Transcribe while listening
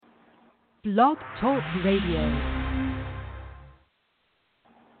Blog Talk Radio.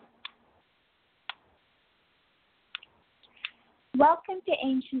 Welcome to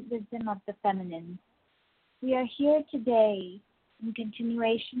Ancient Wisdom of the Feminine. We are here today in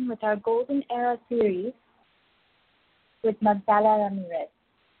continuation with our Golden Era series with Magdala Ramirez.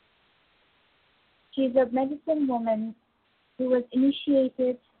 She is a medicine woman who was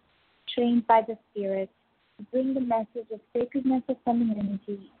initiated, trained by the Spirit to bring the message of sacredness of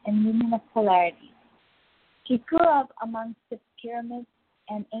femininity and union of polarity. She grew up amongst the pyramids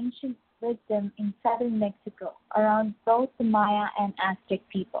and ancient wisdom in southern Mexico around both the Maya and Aztec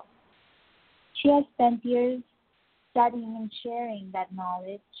people. She has spent years studying and sharing that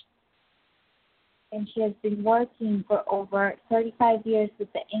knowledge, and she has been working for over 35 years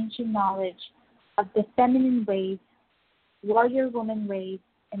with the ancient knowledge of the feminine ways, warrior woman ways,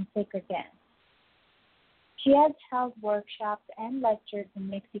 and sacred dance. She has held workshops and lectures in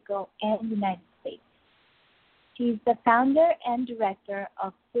Mexico and the United States. She is the founder and director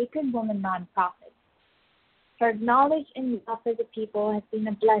of Sacred Woman Nonprofit. Her knowledge and love for the people has been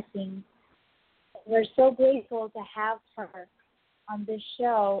a blessing. We're so grateful to have her on this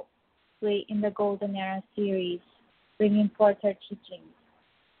show in the Golden Era series, bringing forth her teachings.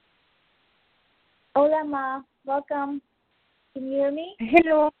 Hola, Ma. Welcome. Can you hear me?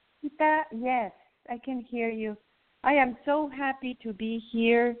 Hello, Rita. Yes, I can hear you. I am so happy to be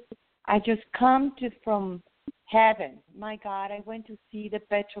here. I just come from heaven. My God, I went to see the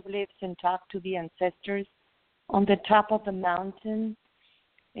petroglyphs and talk to the ancestors on the top of the mountain,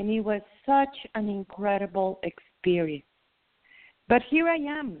 and it was such an incredible experience. But here I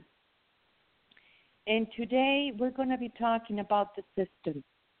am, and today we're going to be talking about the system,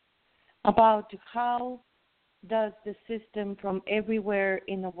 about how does the system from everywhere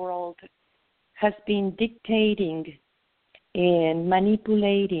in the world has been dictating and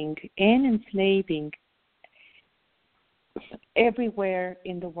manipulating and enslaving everywhere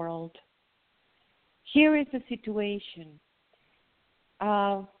in the world. Here is the situation.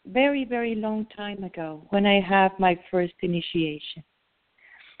 Very, very long time ago, when I had my first initiation.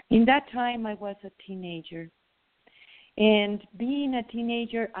 In that time, I was a teenager. And being a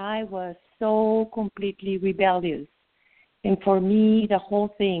teenager, I was so completely rebellious. And for me, the whole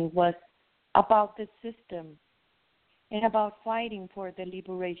thing was about the system and about fighting for the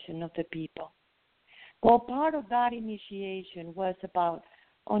liberation of the people. Well, part of that initiation was about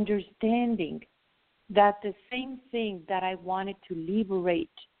understanding that the same thing that I wanted to liberate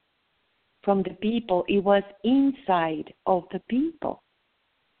from the people, it was inside of the people.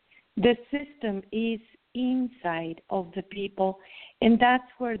 The system is inside of the people, and that's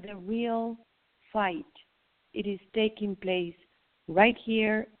where the real fight, it is taking place right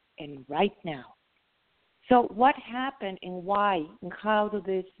here and right now. So what happened and why and how does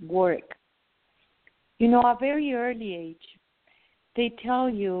this work? You know, at a very early age, they tell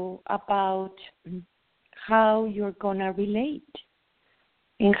you about how you're going to relate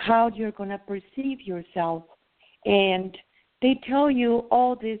and how you're going to perceive yourself. And they tell you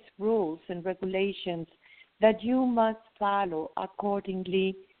all these rules and regulations that you must follow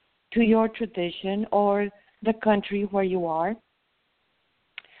accordingly to your tradition or the country where you are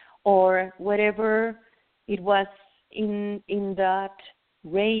or whatever it was in that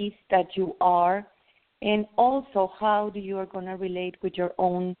race that you are. And also how you are going to relate with your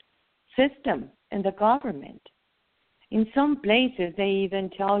own system and the government. In some places, they even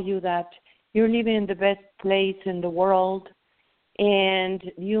tell you that you're living in the best place in the world and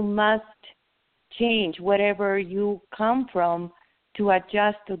you must change wherever you come from to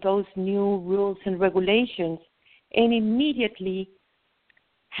adjust to those new rules and regulations. And immediately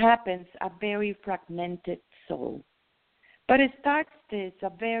happens a very fragmented soul. But it starts this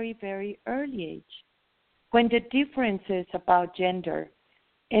at a very, very early age, when the differences about gender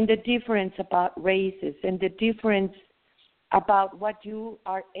and the difference about races and the difference about what you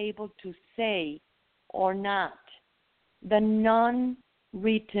are able to say or not, the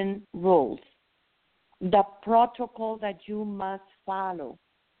non-written rules, the protocol that you must follow.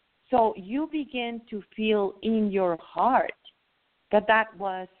 So you begin to feel in your heart that that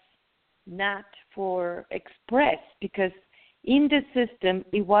was not for express, because in the system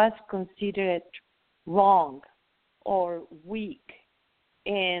it was considered wrong or weak,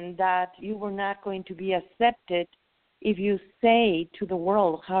 and that you were not going to be accepted if you say to the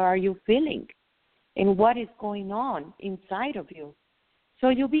world, how are you feeling and what is going on inside of you. So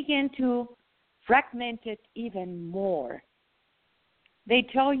you begin to fragment it even more. They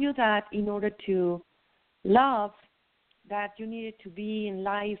tell you that in order to love, that you needed to be in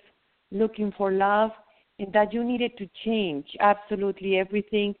life looking for love, and that you needed to change absolutely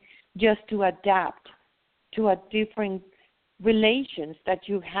everything just to adapt to a different relations that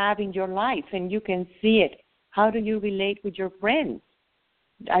you have in your life, and you can see it. How do you relate with your friends?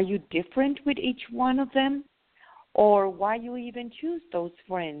 Are you different with each one of them? Or why you even choose those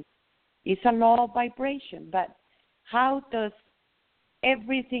friends? It's a law of vibration, but how does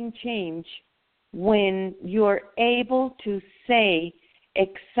everything change when you're able to say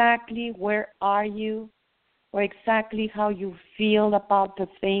exactly where are you or exactly how you feel about the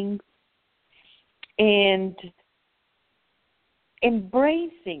things, and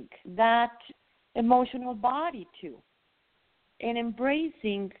embracing that emotional body too, and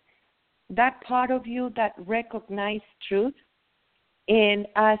embracing that part of you that recognizes truth. And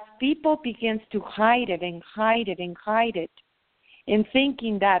as people begins to hide it and hide it and hide it, and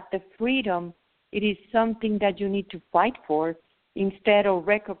thinking that the freedom, it is something that you need to fight for, instead of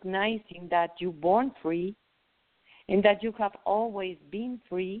recognizing that you're born free and that you have always been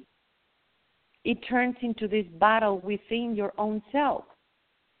free, it turns into this battle within your own self.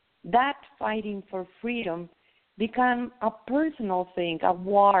 That fighting for freedom becomes a personal thing, a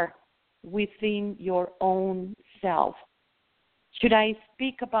war within your own self. Should I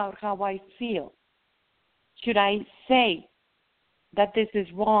speak about how I feel? Should I say that this is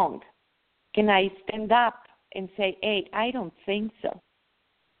wrong? Can I stand up and say, hey, I don't think so.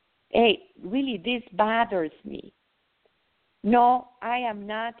 Hey, really, this bothers me. No, I am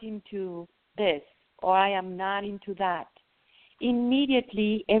not into this, or I am not into that.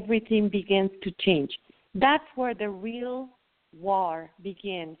 Immediately, everything begins to change. That's where the real war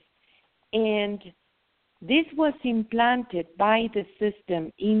begins. And this was implanted by the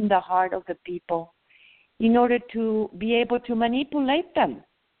system in the heart of the people in order to be able to manipulate them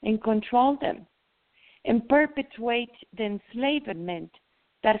and control them and perpetuate the enslavement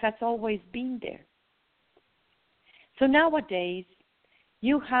that has always been there. So nowadays,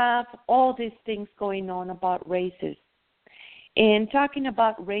 you have all these things going on about races. And talking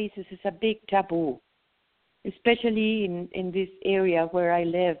about races is a big taboo, especially in this area where I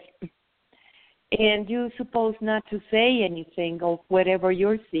live. And you're supposed not to say anything of whatever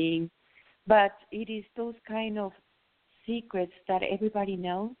you're seeing, but it is those kind of secrets that everybody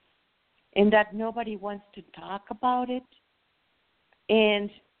knows and that nobody wants to talk about it. And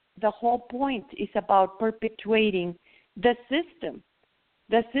the whole point is about perpetuating the system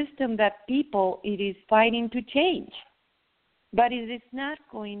that people, it is fighting to change. But it is not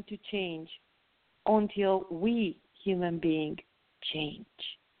going to change until we, human beings, change.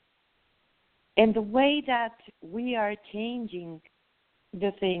 And the way that we are changing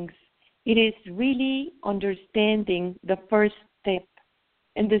the things, it is really understanding the first step.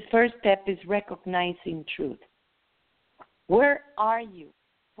 And the first step is recognizing truth. Where are you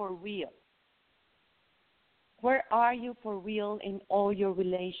for real? Where are you for real in all your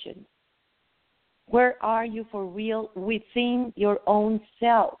relations? Where are you for real within your own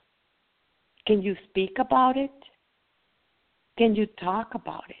self? Can you speak about it? Can you talk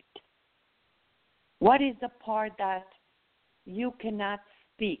about it? What is the part that you cannot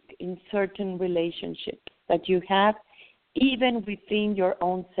speak in certain relationships that you have, even within your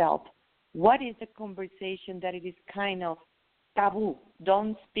own self? What is the conversation that it is kind of taboo?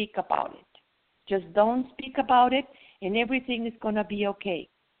 Don't speak about it. Just don't speak about it, and everything is going to be okay.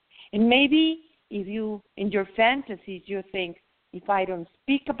 And maybe if you, in your fantasies, you think, if I don't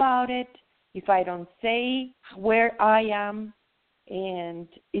speak about it, if I don't say where I am, and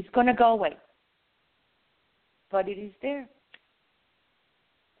it's going to go away. But it is there.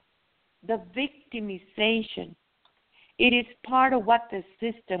 The victimization, it is part of what the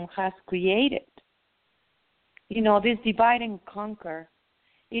system has created. You know, this divide and conquer,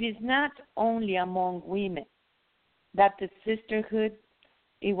 it is not only among women that the sisterhood,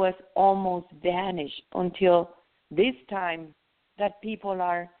 it was almost vanished until this time that people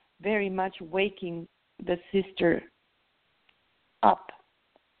are very much waking the sister up.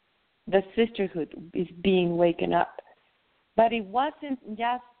 The sisterhood is being waken up. But it wasn't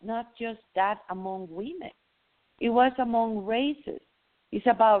not just that among women. It was among races. It's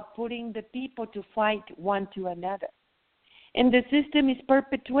about putting the people to fight one to another. And the system is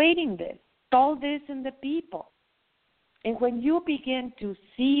perpetuating this, all this in the people. And when you begin to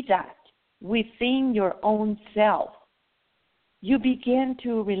see that within your own self, you begin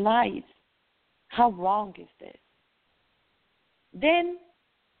to realize how wrong is this. Then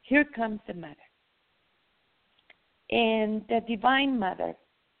here comes the mother. And the Divine Mother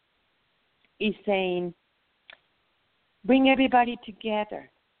is saying, bring everybody together.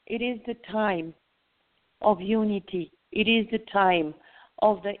 It is the time of unity. It is the time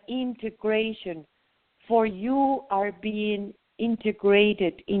of the integration, for you are being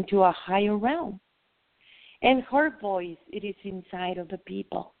integrated into a higher realm. And her voice, it is inside of the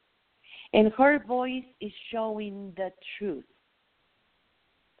people. And her voice is showing the truth.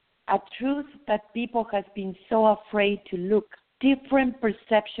 A truth that people have been so afraid to look. Different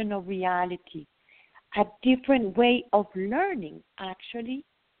perception of reality. A different way of learning, actually.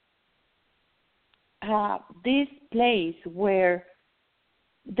 This place where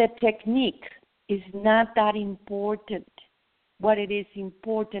the technique is not that important. What it is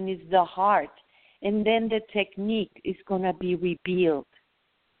important is the heart. And then the technique is going to be revealed.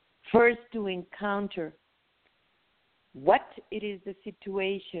 First to encounter what it is the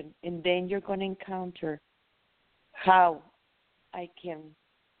situation, and then you're going to encounter how I can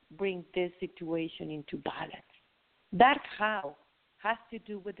bring this situation into balance. That how has to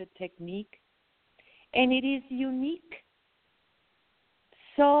do with the technique, and it is unique.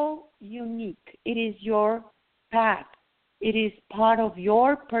 So unique. It is your path. It is part of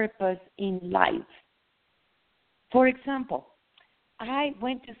your purpose in life. For example, I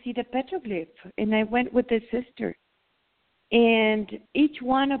went to see the petroglyph, and I went with a sister. And each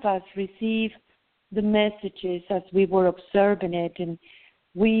one of us received the messages as we were observing it, and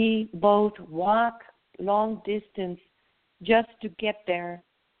we both walk long distance just to get there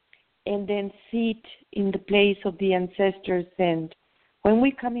and then sit in the place of the ancestors. And when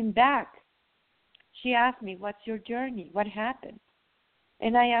we're coming back, she asked me, what's your journey? What happened?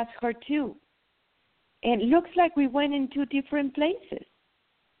 And I asked her too. And it looks like we went in two different places.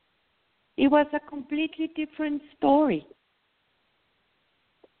 It was a completely different story.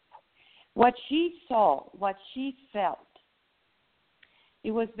 What she saw, what she felt,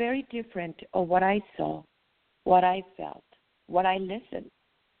 it was very different of what I saw, what I felt, what I listened.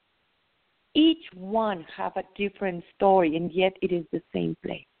 Each one have a different story, and yet it is the same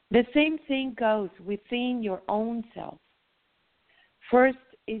place. The same thing goes within your own self. First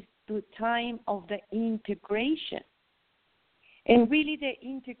is the time of the integration. And really the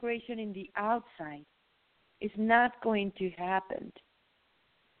integration in the outside is not going to happen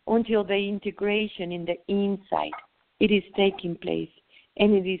until the integration in the inside, it is taking place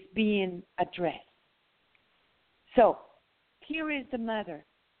and it is being addressed. So here is the mother.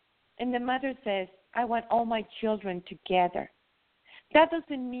 And the mother says, I want all my children together. That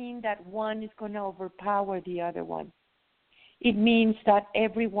doesn't mean that one is going to overpower the other one. It means that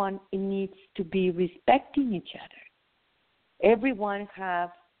everyone needs to be respecting each other. Everyone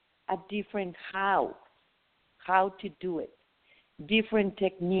have a different how to do it, different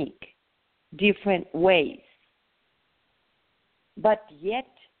technique, different ways. But yet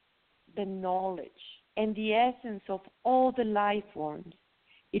the knowledge and the essence of all the life forms,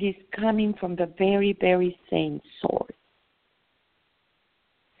 it is coming from the very, very same source.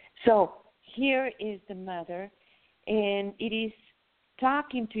 So here is the mother, and it is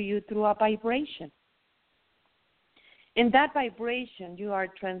talking to you through a vibration. And that vibration you are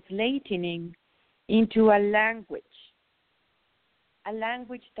translating into a language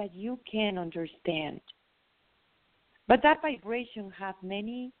that you can understand. But that vibration has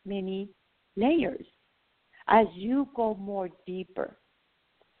many, many layers. As you go more deeper,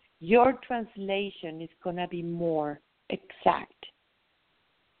 your translation is going to be more exact.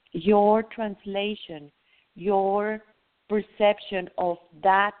 Your translation, your perception of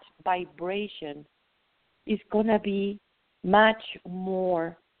that vibration is going to be much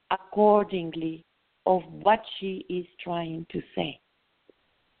more accordingly of what she is trying to say.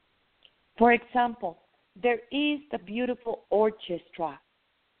 For example, there is the beautiful orchestra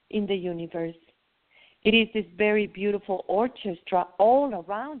in the universe. It is this very beautiful orchestra all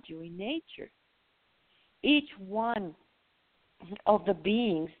around you in nature. Each one of the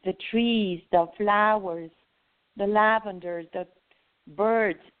beings, the trees, the flowers, the lavender, the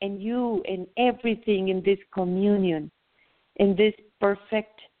birds, and you and everything in this communion, in this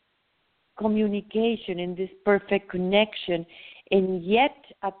perfect communication, in this perfect connection, and yet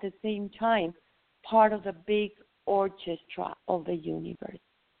at the same time, part of the big orchestra of the universe.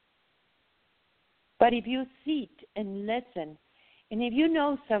 But if you sit and listen, and if you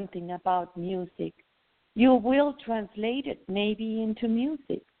know something about music, you will translate it maybe into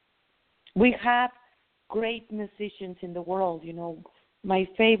music. We have great musicians in the world. You know, my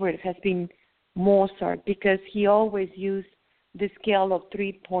favorite has been Mozart because he always used the scale of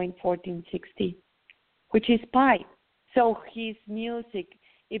 3.1460, which is pi. So his music,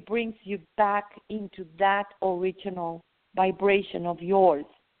 it brings you back into that original vibration of yours.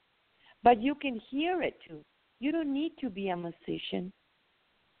 But you can hear it too. You don't need to be a musician.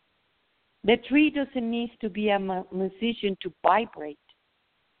 The tree doesn't need to be a musician to vibrate.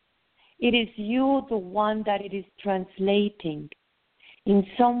 It is you, the one that it is translating in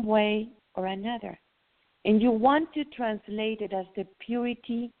some way or another. And you want to translate it as the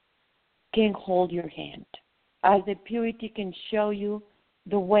purity can hold your hand, as the purity can show you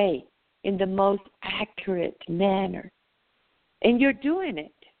the way in the most accurate manner. And you're doing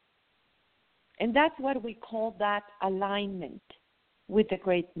it. And that's what we call that alignment with the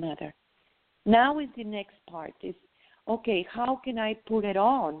Great Mother. Now is the next part is, okay, how can I put it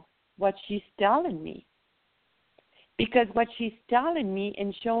on what she's telling me? Because what she's telling me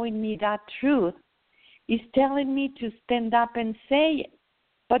and showing me that truth is telling me to stand up and say it.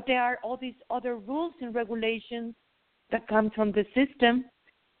 But there are all these other rules and regulations that come from the system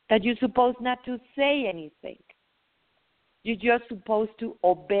that you're supposed not to say anything. You're just supposed to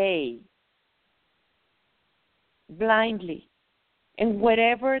obey blindly. And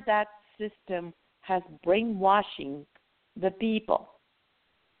whatever that system has brainwashing the people,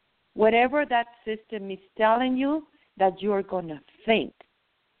 whatever that system is telling you that you're going to think.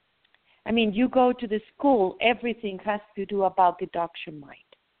 I mean, you go to the school, everything has to do about deduction mind,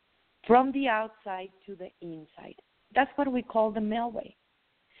 from the outside to the inside. That's what we call the Melway.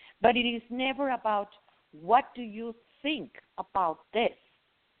 But it is never about what do you think about this,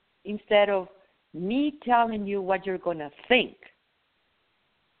 instead of me telling you what you're going to think,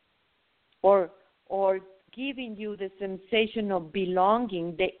 or giving you the sensation of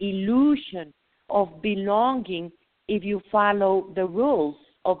belonging, the illusion of belonging if you follow the rules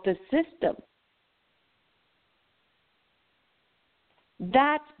of the system.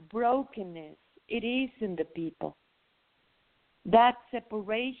 That brokenness, it is in the people. That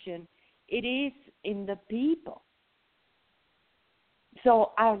separation, it is in the people.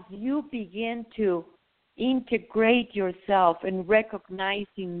 So as you begin to integrate yourself and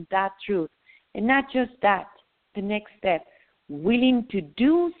recognizing that truth, and not just that, the next step, willing to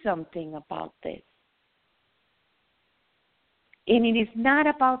do something about this. And it is not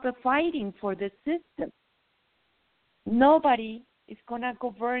about the fighting for the system. Nobody is going to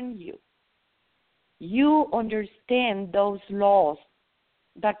govern you. You understand those laws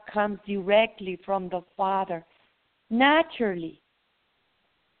that come directly from the Father, naturally.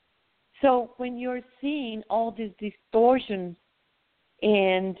 So when you're seeing all this distortion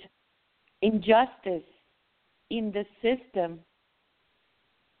and injustice in the system,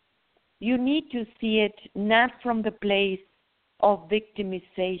 you need to see it not from the place of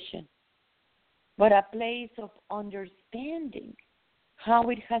victimization, but a place of understanding how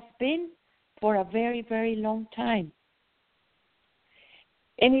it has been for a very, very long time.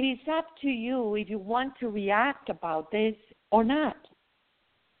 And it is up to you if you want to react about this or not.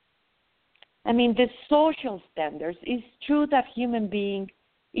 I mean, the social standards, it's true that human being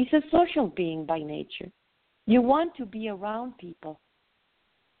is a social being by nature. You want to be around people.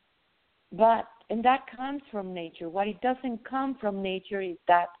 And that comes from nature. What it doesn't come from nature is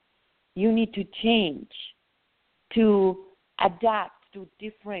that you need to change, to adapt to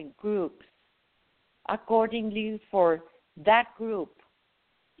different groups. Accordingly, for that group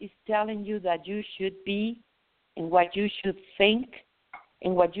is telling you that you should be and what you should think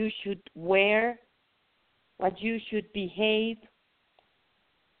and what you should wear, what you should behave,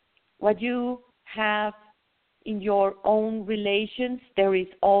 what you have in your own relations. There is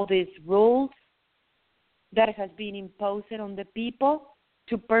all these rules that has been imposed on the people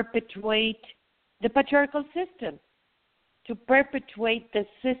to perpetuate the patriarchal system, to perpetuate the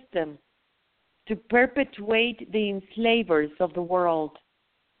system, to perpetuate the enslavers of the world.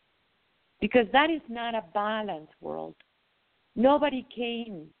 Because that is not a balanced world. Nobody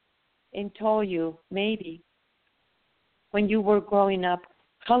came and told you, maybe, when you were growing up,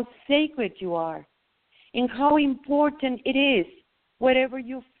 how sacred you are and how important it is, whatever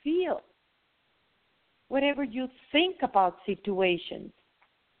you feel, whatever you think about situations.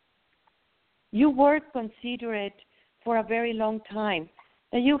 You were considered for a very long time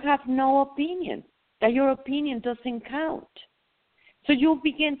that you have no opinion, that your opinion doesn't count. So you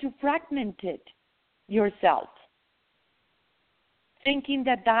begin to fragment it yourself, thinking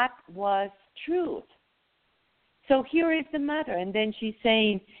that that was truth. So here is the mother, and then she's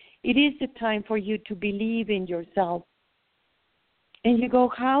saying, it is the time for you to believe in yourself. And you go,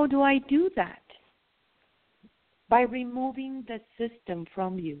 how do I do that? By removing the system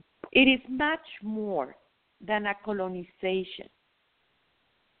from you. It is much more than a colonization.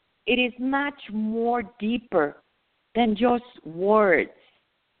 It is much more deeper than just words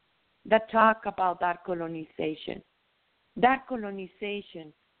that talk about that colonization. That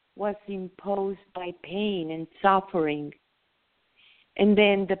colonization was imposed by pain and suffering. And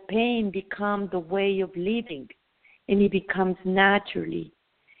then the pain becomes the way of living, and it becomes naturally.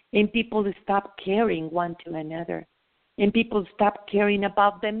 And people stop caring one to another. And people stop caring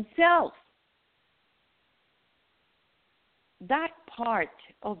about themselves. That part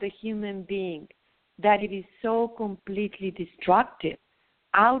of the human being that it is so completely destructive,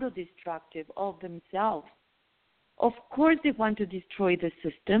 auto-destructive of themselves, of course they want to destroy the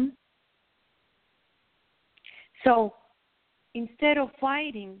system. So instead of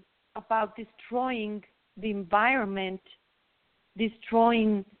fighting about destroying the environment,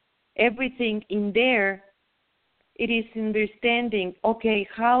 destroying everything in there, it is understanding, okay,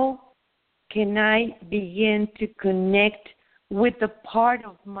 how can I begin to connect with the part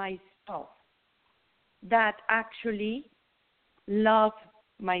of myself that actually love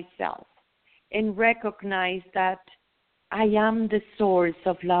myself and recognize that I am the source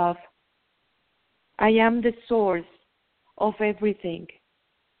of love. I am the source of everything.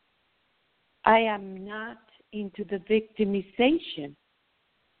 I am not into the victimization.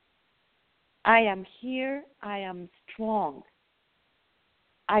 I am here. I am strong.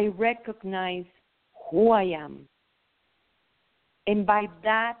 I recognize who I am. And by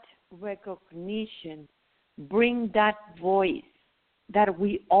that recognition, bring that voice that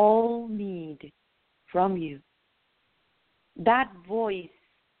we all need from you. That voice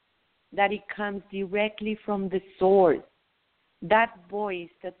that it comes directly from the source. That voice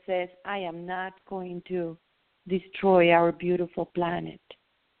that says, I am not going to destroy our beautiful planet.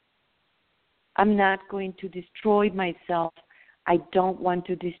 I'm not going to destroy myself. I don't want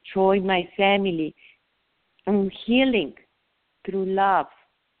to destroy my family. I'm healing through love.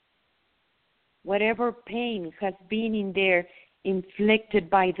 Whatever pain has been in there inflicted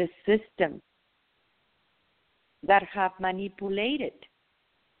by the system that have manipulated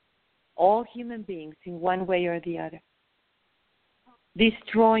all human beings in one way or the other,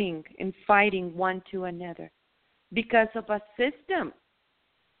 destroying and fighting one to another because of a system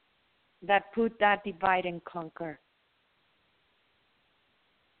that put that divide and conquer.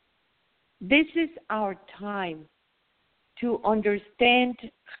 This is our time to understand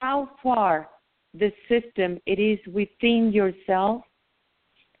how far the system it is within yourself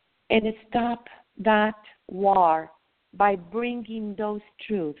and stop that war by bringing those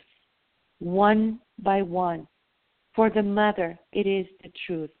truths one by one. For the mother, it is the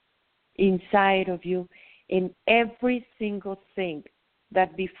truth inside of you in every single thing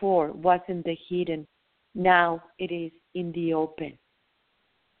that before was in the hidden. Now it is in the open.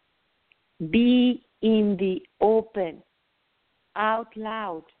 Be in the open, out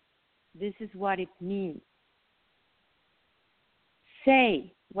loud. This is what it means.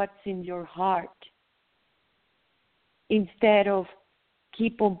 Say what's in your heart instead of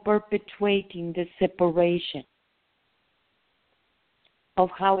keep on perpetuating the separation of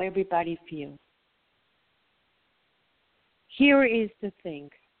how everybody feels. Here is the thing.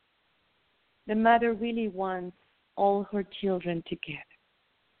 The mother really wants all her children together.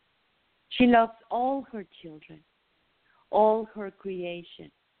 She loves all her children, all her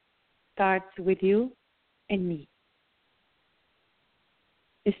creation. Starts with you and me.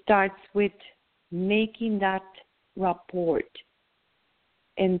 It starts with making that rapport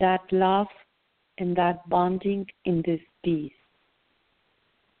and that love and that bonding in this peace.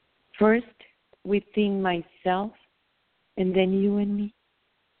 First, within myself, and then you and me.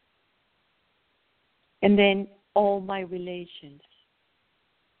 And then all my relations.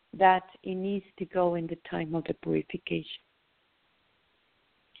 That it needs to go in the time of the purification.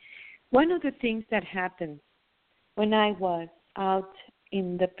 One of the things that happened when I was out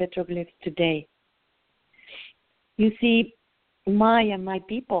in the petroglyphs today, you see, my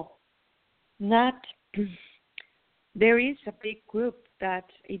people, there is a big group that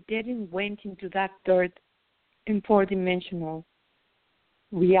it didn't went into that third and four-dimensional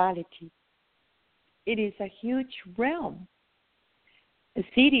reality. It is a huge realm, the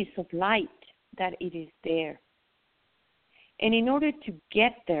cities of light that it is there. And in order to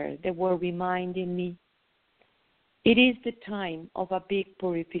get there, they were reminding me, it is the time of a big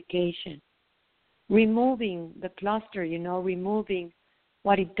purification. Removing the cluster, removing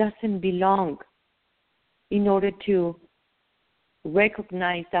what it doesn't belong in order to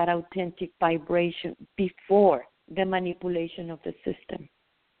recognize that authentic vibration before the manipulation of the system.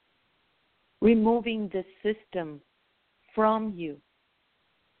 Removing the system from you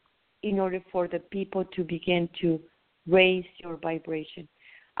in order for the people to begin to raise your vibration.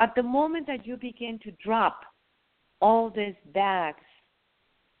 At the moment that you begin to drop all these bags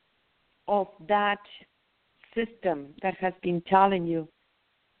of that system that has been telling you,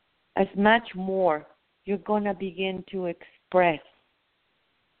 as much more you're going to begin to express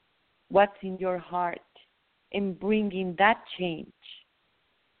what's in your heart and bringing that change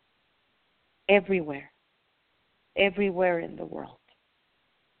everywhere in the world.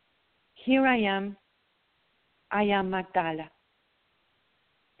 Here I am Magdala,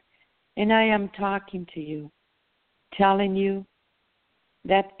 and I am talking to you, telling you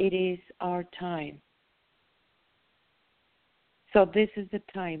that it is our time. So this is the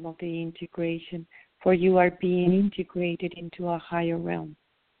time of the integration, for you are being integrated into a higher realm.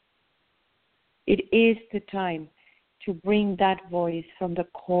 It is the time to bring that voice from the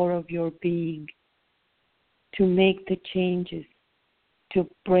core of your being, to make the changes, to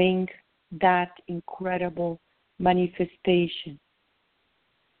bring that incredible manifestation.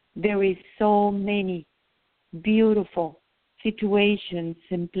 There is so many beautiful situations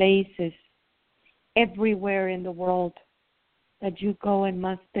and places everywhere in the world that you go and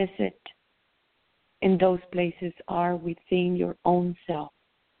must visit. And those places are within your own self.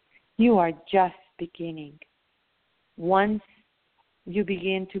 You are just beginning. Once you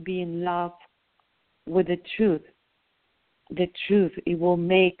begin to be in love with the truth, it will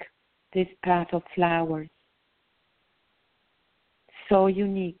make this path of flowers so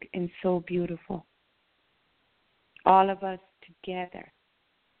unique and so beautiful. All of us together,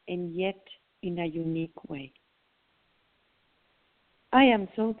 and yet in a unique way. I am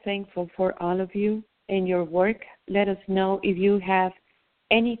so thankful for all of you and your work. Let us know if you have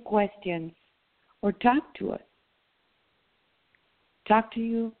any questions or talk to us. Talk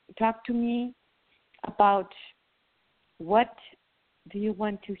to me about what do you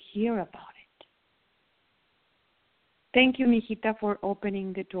want to hear about it. Thank you, Mijita, for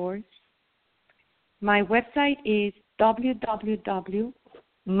opening the doors. My website is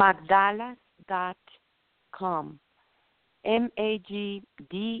www.magdalas.com.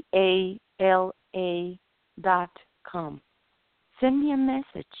 MAGDALA.com. Send me a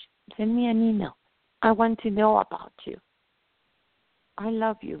message. Send me an email. I want to know about you. I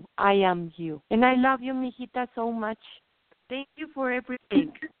love you. I am you. And I love you, Mijita, so much. Thank you for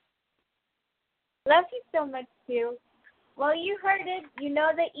everything. Love you so much, too. Well, you heard it. You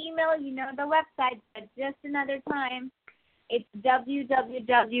know the email. You know the website. But just another time, it's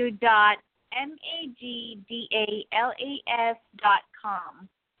www.magdalas.com.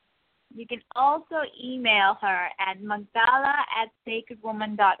 You can also email her at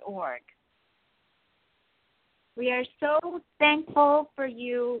magdala@sacredwoman.org. We are so thankful for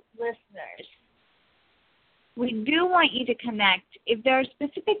you, listeners. We do want you to connect. If there are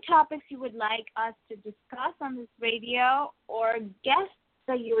specific topics you would like us to discuss on this radio or guests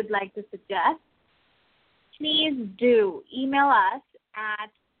that you would like to suggest, please do email us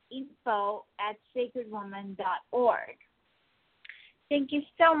at info@sacredwoman.org. Thank you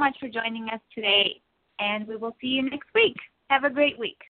so much for joining us today, and we will see you next week. Have a great week.